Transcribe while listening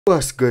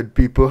What's good,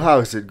 people?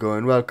 How's it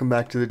going? Welcome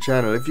back to the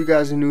channel. If you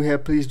guys are new here,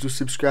 please do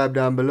subscribe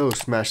down below,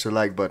 smash the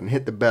like button,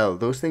 hit the bell.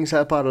 Those things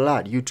help out a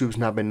lot. YouTube's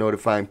not been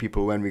notifying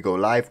people when we go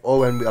live or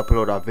when we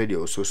upload our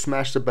videos, so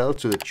smash the bell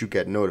so that you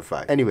get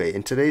notified. Anyway,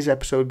 in today's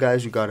episode,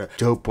 guys, we got a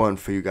dope one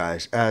for you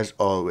guys. As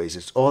always,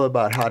 it's all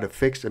about how to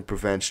fix and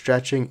prevent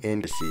stretching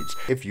in the seeds.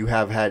 If you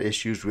have had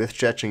issues with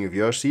stretching of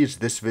your seeds,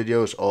 this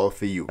video is all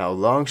for you. Now,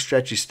 long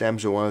stretchy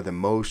stems are one of the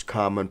most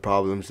common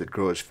problems that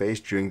growers face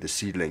during the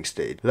seedling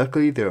stage.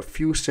 Luckily, there are a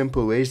few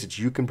simple ways that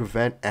you can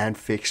prevent and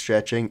fix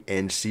stretching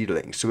in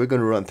seedlings, so we're going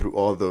to run through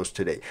all those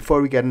today.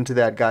 Before we get into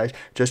that, guys,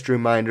 just a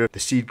reminder, the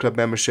Seed Club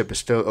membership is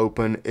still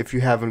open. If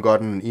you haven't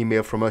gotten an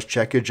email from us,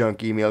 check your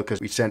junk email because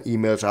we send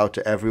emails out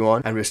to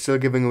everyone, and we're still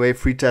giving away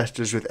free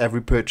testers with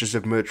every purchase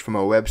of merch from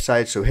our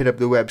website, so hit up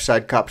the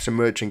website, cop some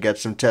merch and get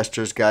some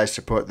testers. Guys,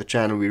 support the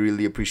channel, we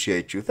really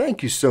appreciate you.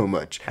 Thank you so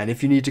much. And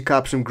if you need to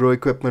cop some grow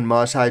equipment,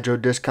 Mars Hydro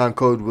discount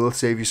code will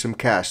save you some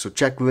cash, so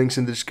check the links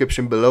in the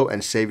description below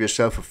and save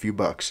yourself a few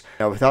bucks.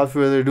 Now, without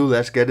further ado,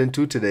 let's get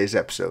into today's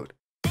episode.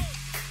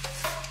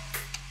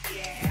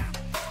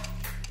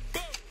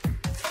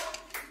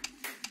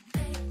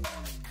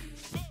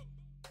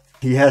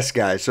 Yes,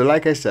 guys, so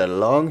like I said,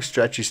 long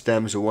stretchy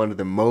stems are one of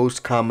the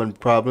most common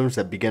problems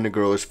that beginner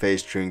growers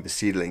face during the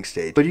seedling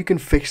stage. But you can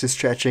fix the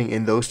stretching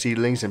in those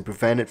seedlings and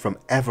prevent it from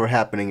ever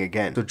happening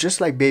again. So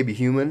just like baby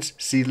humans,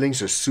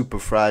 seedlings are super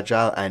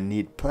fragile and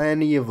need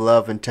plenty of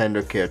love and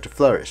tender care to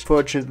flourish.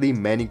 Fortunately,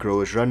 many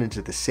growers run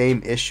into the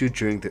same issue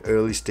during the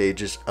early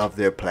stages of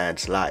their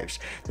plants' lives.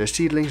 Their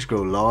seedlings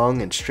grow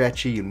long and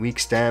stretchy and weak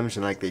stems,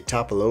 and they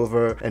topple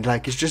over, and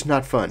it's just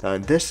not fun.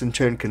 And this in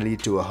turn can lead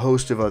to a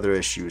host of other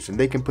issues, and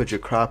they can put your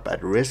crop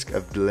at risk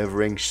of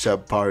delivering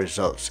subpar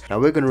results. Now,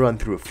 we're going to run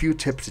through a few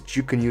tips that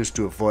you can use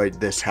to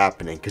avoid this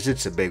happening, because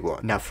it's a big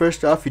one. Now,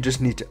 first off, you just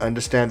need to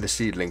understand the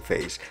seedling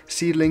phase.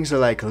 Seedlings are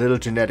like little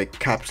genetic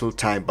capsule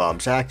time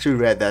bombs. I actually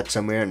read that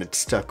somewhere and it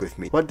stuck with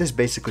me. What this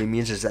basically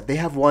means is that they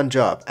have one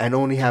job and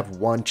only have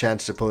one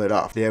chance to pull it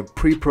off. They are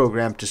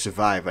pre-programmed to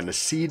survive, and the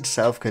seed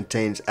self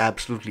contains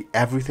absolutely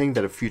everything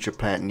that a future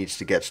plant needs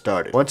to get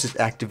started. Once it's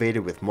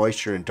activated with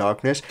moisture and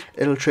darkness,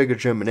 it'll trigger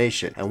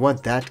germination, and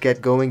once that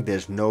gets going,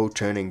 there's no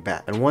turning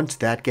back.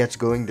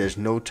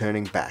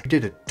 We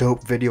did a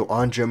dope video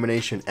on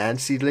germination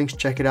and seedlings.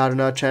 Check it out on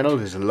our channel.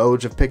 There's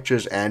loads of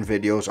pictures and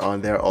videos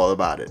on there all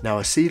about it. Now,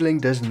 a seedling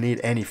doesn't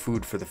need any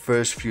food for the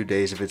first few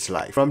days of its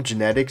life. From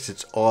genetics,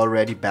 it's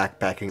already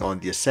backpacking on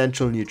the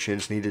essential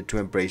nutrients needed to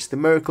embrace the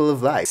miracle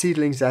of life.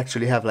 Seedlings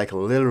actually have a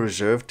little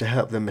reserve to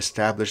help them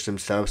establish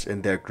themselves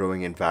in their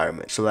growing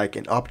environment. So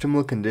in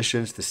optimal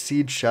conditions, the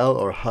seed shell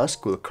or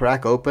husk will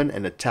crack open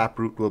and a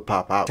taproot will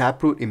pop out.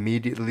 Taproot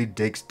immediately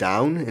digs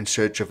down in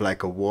search of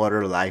a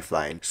water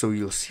lifeline. So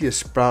you'll see a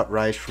sprout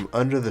rise from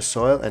under the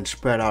soil and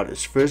spread out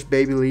its first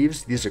baby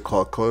leaves. These are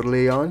called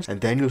cotyledons, and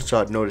then you'll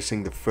start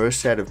noticing the first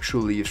set of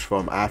true leaves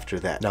form after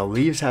that. Now,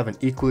 leaves have an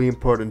equally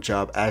important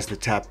job as the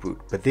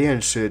taproot, but they are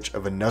in search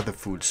of another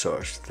food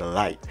source, the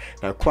light.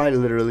 Now, quite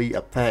literally,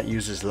 a plant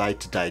uses light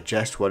to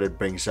digest what it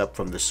brings up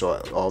from the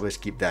soil. Always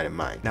keep that in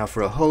mind. Now,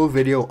 for a whole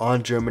video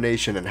on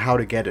germination and how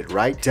to get it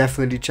right,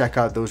 definitely check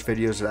out those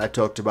videos that I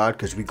talked about,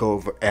 because we go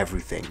over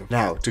everything.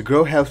 Now, to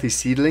grow healthy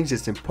seedlings,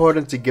 it's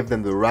important to give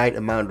them the right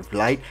amount of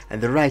light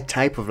and the right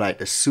type of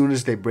light as soon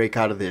as they break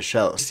out of their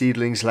shells.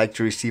 Seedlings like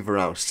to receive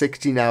around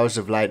 16 hours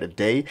of light a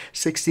day,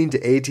 16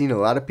 to 18. A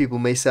lot of people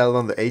may settle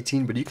on the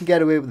 18, but you can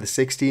get away with the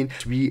 16.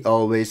 We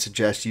always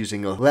suggest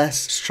using a less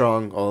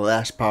strong or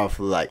less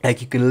powerful light.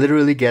 You can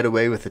literally get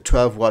away with a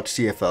 12-watt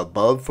CFL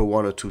bulb for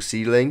 1 or 2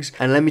 seedlings,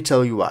 and let me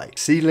tell you why.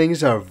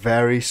 Seedlings are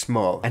very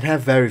small and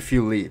have very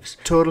few leaves.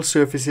 Total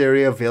surface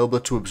area available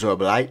to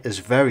absorb light is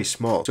very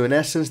small. So in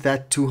essence,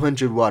 that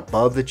 200-watt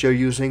bulb that you're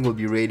using will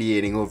be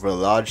radiating over a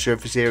large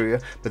surface area,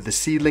 but the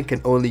seedling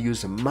can only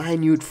use a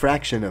minute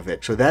fraction of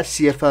it. So that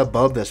CFL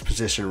bulb that's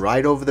positioned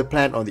right over the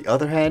plant, on the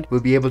other hand, will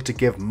be able to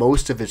give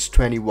most of its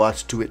 20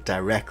 watts to it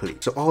directly.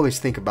 So always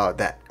think about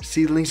that.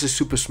 Seedlings are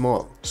super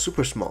small.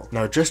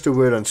 Now, just a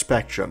word on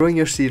spectrum. Growing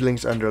your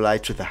seedlings under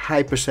lights with a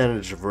high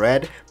percentage of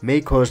red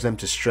may cause them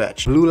to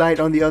stretch. Blue light,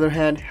 on the other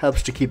hand,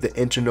 helps to keep the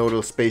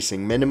internodal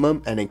spacing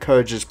minimum and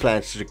encourages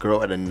plants to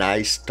grow at a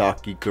nice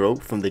stocky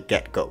growth from the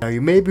get-go. Now,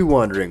 you may be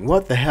wondering,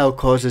 what the hell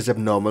causes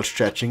abnormal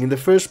stretching in the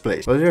first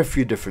place? Well, there are a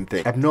few different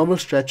things. Abnormal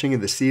stretching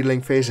in the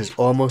seedling phase is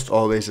almost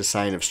always a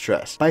sign of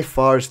stress. By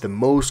far, it's the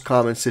most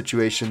common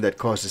situation that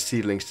causes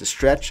seedlings to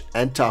stretch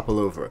and topple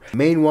over. The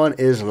main one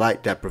is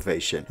light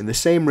deprivation. In the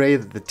same way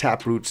that the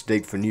taproots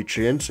dig for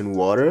nutrients and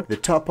water, the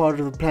top part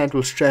of the plant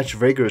will stretch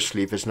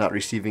vigorously if it's not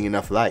receiving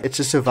enough light. It's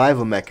a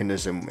survival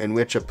mechanism in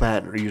which a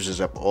plant uses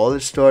up all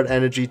its stored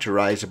energy to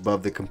rise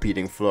above the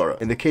competing flora.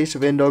 In the case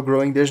of indoor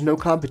growing, there's no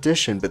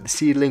competition, but the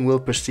seedling will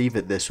perceive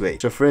it this this way.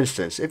 So for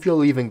instance, if you're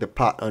leaving the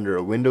pot under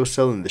a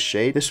windowsill in the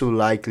shade, this will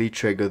likely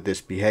trigger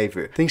this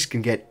behavior. Things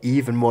can get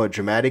even more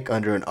dramatic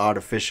under an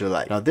artificial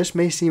light. Now this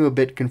may seem a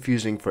bit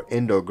confusing for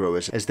indoor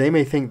growers, as they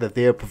may think that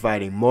they are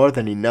providing more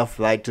than enough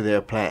light to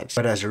their plants.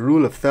 But as a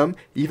rule of thumb,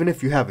 even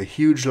if you have a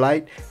huge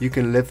light, you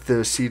can lift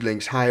the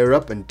seedlings higher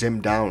up and dim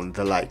down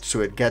the light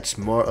so it gets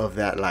more of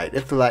that light.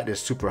 If the light is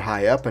super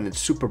high up and it's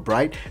super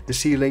bright, the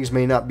seedlings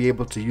may not be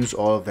able to use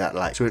all of that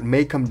light. So it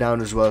may come down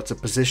as well to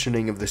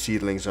positioning of the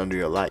seedlings under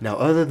your light. Now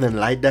other than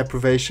light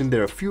deprivation,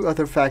 there are a few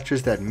other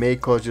factors that may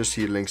cause your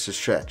seedlings to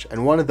stretch,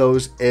 and one of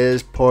those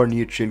is poor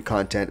nutrient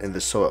content in the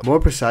soil. More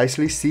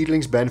precisely,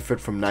 seedlings benefit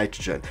from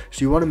nitrogen,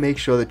 so you want to make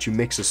sure that you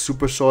mix a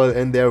super soil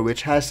in there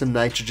which has some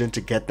nitrogen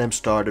to get them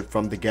started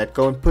from the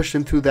get-go and push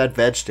them through that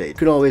veg state. You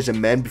can always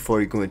amend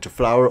before you go into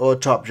flower or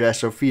top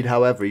dress or feed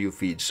however you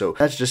feed, so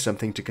that's just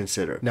something to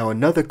consider. Now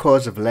another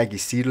cause of leggy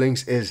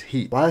seedlings is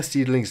heat. While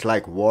seedlings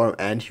like warm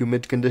and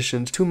humid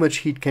conditions, too much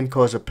heat can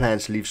cause a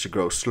plant's leaves to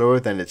grow slower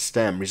than its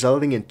stem,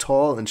 resulting in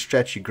tall and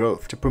stretchy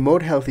growth. To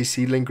promote healthy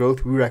seedling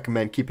growth, we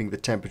recommend keeping the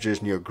temperatures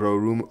in your grow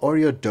room or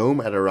your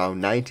dome at around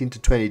 19 to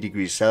 20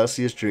 degrees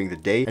Celsius during the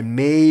day, and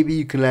maybe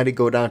you can let it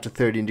go down to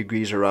 13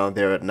 degrees around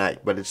there at night,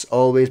 but it's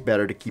always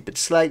better to keep it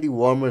slightly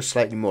warmer,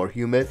 slightly more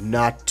humid,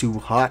 not too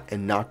hot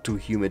and not too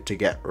humid to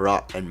get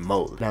rot and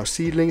mold. Now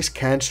seedlings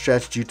can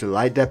stretch due to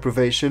light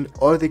deprivation,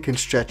 or they can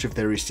stretch if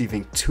they're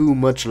receiving too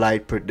much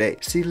light per day.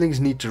 Seedlings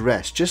need to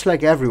rest, just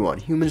like everyone.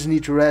 Humans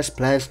need to rest,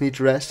 plants need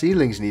to rest,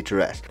 seedlings need to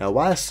rest. Now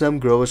while some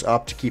growers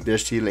opt to keep their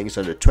seedlings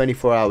under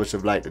 24 hours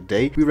of light a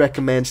day, we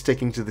recommend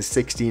sticking to the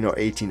 16 or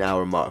 18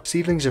 hour mark.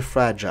 Seedlings are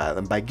fragile,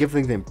 and by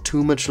giving them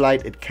too much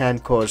light, it can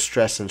cause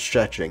stress and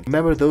stretching.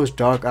 Remember, those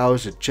dark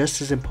hours are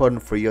just as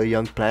important for your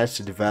young plants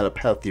to develop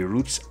healthy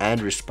roots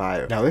and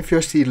respire. Now if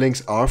your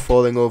seedlings are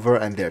falling over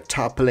and they're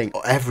toppling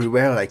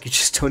everywhere, like you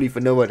just don't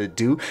even know what to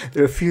do,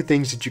 there are a few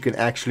things that you can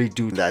actually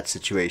do in that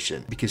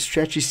situation, because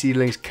stretchy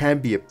seedlings can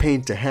be a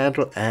pain to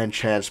handle and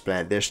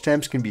transplant. Their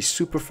stems can be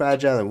super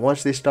fragile, and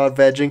once they start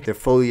vegging, their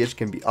foliage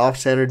can be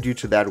off-center due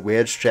to that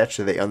weird stretch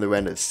that they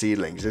underwent as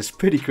seedlings. It's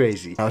pretty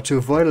crazy. Now to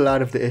avoid a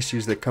lot of the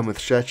issues that come with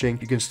stretching,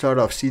 you can start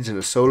off seeds in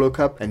a solo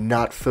cup and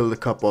not fill the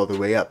cup all the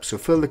way up. So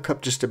fill the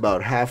cup just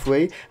about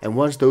halfway, and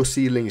once those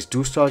seedlings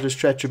do start to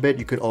stretch a bit,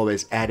 you can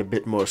always add a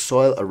bit more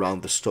soil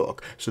around the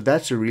stalk. So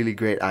that's a really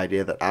great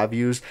idea that I've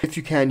used. If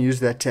you can't use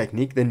that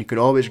technique, then you can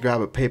always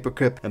grab a paper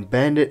clip and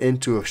bend it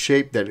into a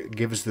shape that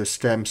gives the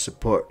stem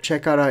support.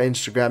 Check out our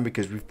Instagram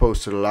because we've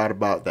posted a lot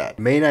about that.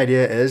 The main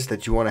idea is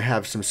that you want to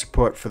have some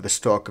support for the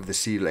stalk of the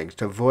seedlings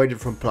to avoid it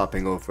from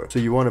plopping over. So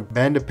you want to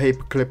bend a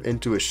paper clip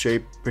into a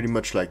shape pretty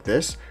much like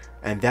this,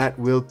 and that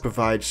will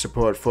provide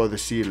support for the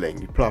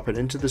seedling. You plop it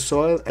into the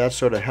soil, that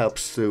sort of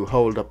helps to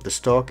hold up the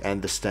stalk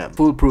and the stem.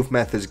 Foolproof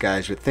methods,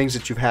 guys, with things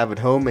that you have at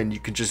home, and you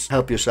can just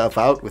help yourself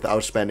out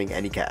without spending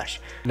any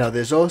cash. Now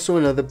there's also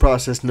another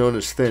process known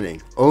as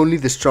thinning. Only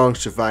the strong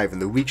survive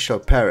and the weak shall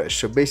perish.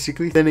 So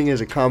basically, thinning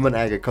is a common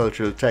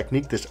agricultural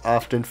technique that's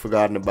often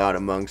forgotten about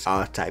amongst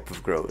our type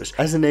of growers.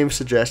 As the name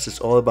suggests, it's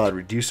all about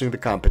reducing the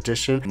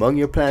competition among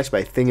your plants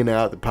by thinning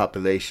out the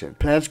population.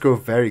 Plants grow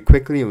very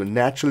quickly and will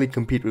naturally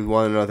compete with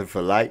one another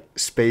for light,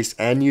 space,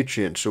 and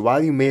nutrients. So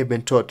while you may have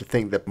been taught to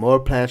think that more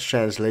plants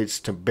translates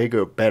to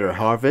bigger, better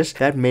harvest,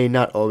 that may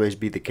not always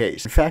be the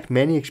case. In fact,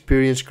 many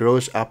experienced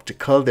growers opt to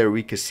cull their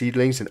weakest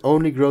seedlings and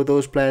only grow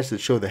those plants that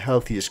show the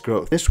healthiest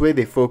growth. This way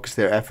they focus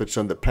their efforts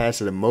on the plants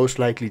that are most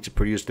likely to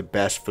produce the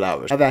best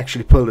flowers. I've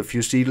actually pulled a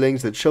few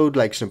seedlings that showed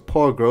like some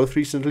poor growth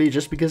recently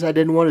just because I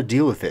didn't want to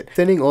deal with it.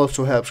 Thinning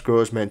also helps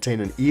growers maintain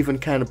an even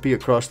canopy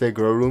across their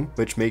grow room,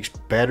 which makes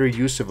better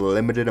use of a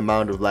limited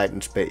amount of light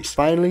and space.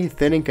 Finally,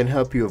 thinning can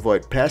help you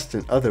avoid pests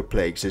and other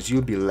plagues, as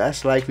you'll be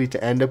less likely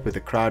to end up with a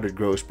crowded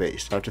grow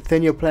space. Now to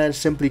thin your plants,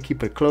 simply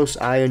keep a close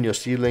eye on your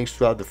seedlings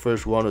throughout the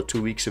first 1 or 2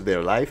 weeks of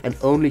their life, and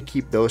only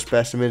keep those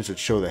specimens that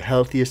show the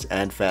healthiest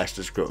and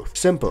fastest growth.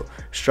 Simple.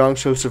 Strong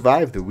shall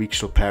survive, the weak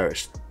shall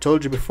perish.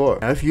 Told you before.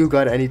 Now if you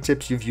got any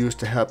tips you've used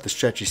to help the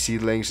stretchy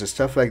seedlings and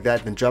stuff like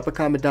that, then drop a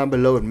comment down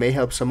below. It may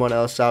help someone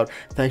else out.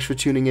 Thanks for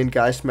tuning in,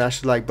 guys. Smash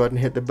the like button,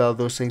 hit the bell.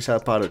 Those things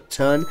help out a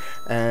ton.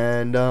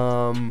 And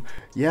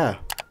yeah.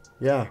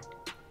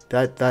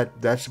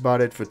 That's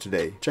about it for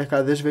today. Check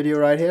out this video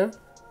right here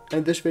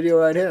and this video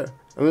right here,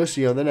 and we'll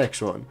see you on the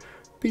next one.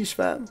 Peace,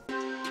 fam.